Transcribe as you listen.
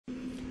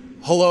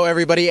Hello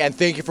everybody, and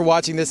thank you for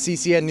watching this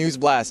CCN News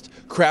Blast.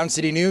 Crown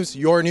City News,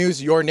 your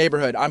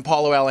neighborhood. I'm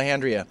Paulo,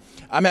 Alejandria.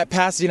 I'm at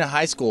Pasadena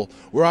High School,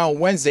 where on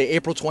Wednesday,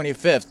 April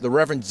 25th, the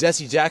Reverend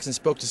Jesse Jackson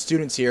spoke to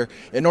students here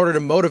in order to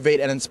motivate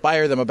and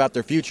inspire them about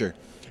their future.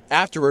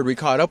 Afterward, we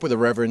caught up with the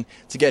Reverend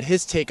to get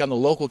his take on the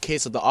local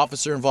case of the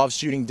officer-involved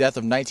shooting death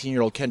of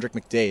 19-year-old Kendrick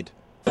McDade.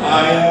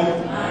 I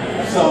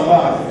am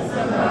somebody,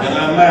 and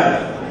I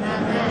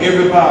matter.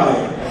 Everybody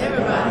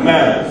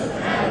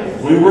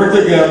matters. We work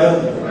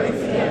together.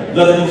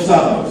 Nothing can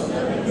stop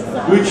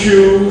us. We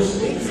choose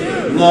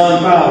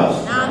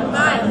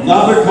non-violence.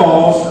 Not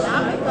because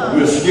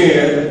we're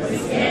scared,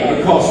 but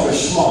because we're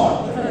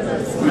smart.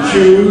 We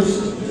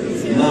choose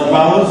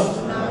non-violence,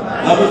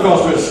 not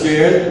because we're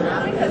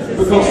scared,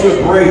 because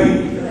we're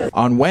brave.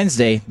 On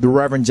Wednesday, the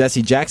Reverend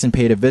Jesse Jackson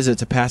paid a visit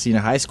to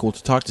Pasadena High School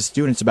to talk to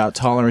students about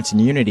tolerance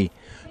and unity.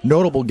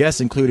 Notable guests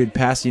included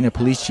Pasadena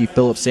Police Chief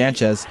Philip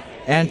Sanchez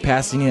and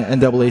Pasadena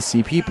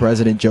NAACP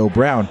President Joe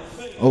Brown,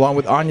 along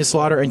with Anya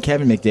Slaughter and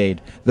Kevin McDade,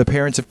 the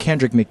parents of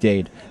Kendrick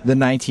McDade, the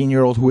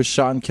 19-year-old who was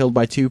shot and killed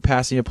by two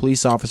Pasadena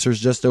police officers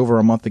just over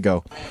a month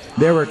ago.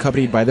 They were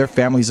accompanied by their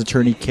family's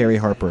attorney, Carrie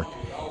Harper.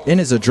 In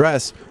his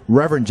address,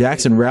 Reverend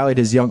Jackson rallied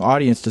his young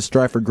audience to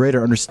strive for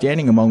greater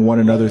understanding among one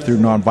another through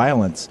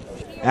nonviolence.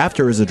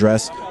 After his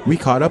address, we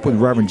caught up with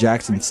Reverend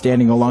Jackson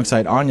standing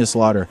alongside Anya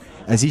Slaughter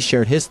as he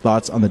shared his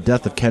thoughts on the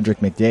death of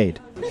Kendrick McDade.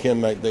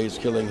 Ken McDade's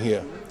killing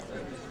here.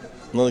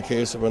 Another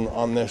case of an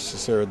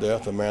unnecessary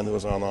death, a man who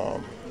was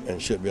unarmed and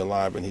should be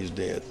alive and he's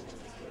dead.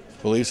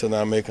 Police are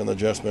now making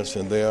adjustments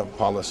in their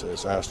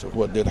policies as to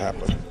what did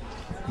happen.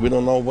 We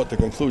don't know what the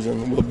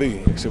conclusion will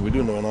be, except we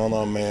do know an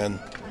unarmed man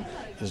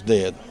is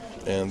dead,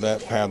 and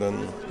that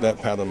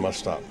pattern must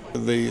stop.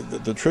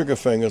 The trigger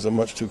fingers are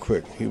much too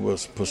quick. He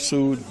was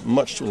pursued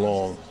much too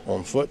long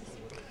on foot,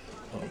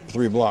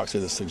 3 blocks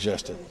it is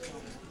suggested.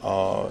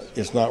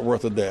 It's not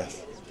worth a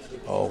death.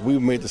 We've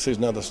made the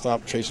decision now to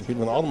stop chasing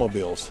people in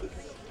automobiles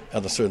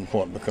at a certain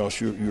point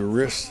because you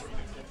risk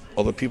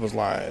other people's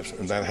lives,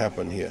 and that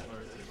happened here.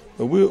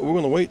 But we're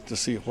going to wait to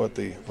see what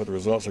the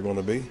results are going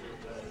to be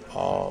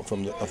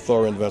from a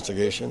thorough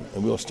investigation,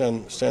 and we'll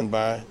stand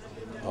by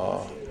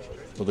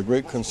with a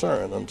great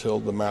concern until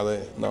the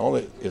matter not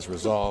only is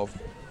resolved,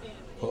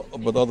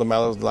 but other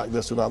matters like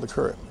this do not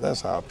occur.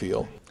 That's how I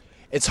feel.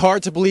 It's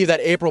hard to believe that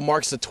April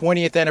marks the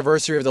 20th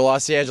anniversary of the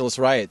Los Angeles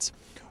riots.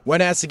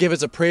 When asked to give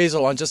his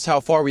appraisal on just how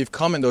far we've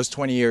come in those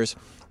 20 years,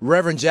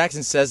 Reverend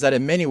Jackson says that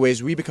in many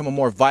ways we become a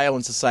more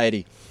violent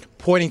society,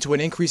 pointing to an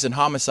increase in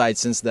homicide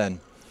since then.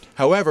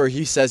 However,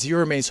 he says he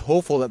remains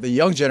hopeful that the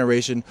young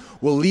generation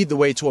will lead the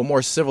way to a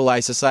more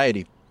civilized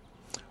society.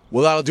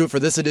 Well, that'll do it for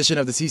this edition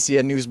of the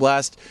CCN News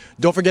Blast.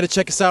 Don't forget to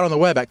check us out on the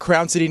web at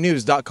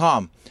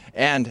crowncitynews.com.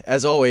 And,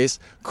 as always,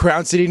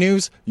 Crown City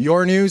News,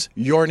 your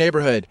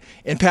neighborhood.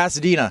 In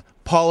Pasadena,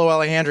 Paulo,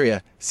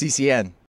 Alejandria, CCN.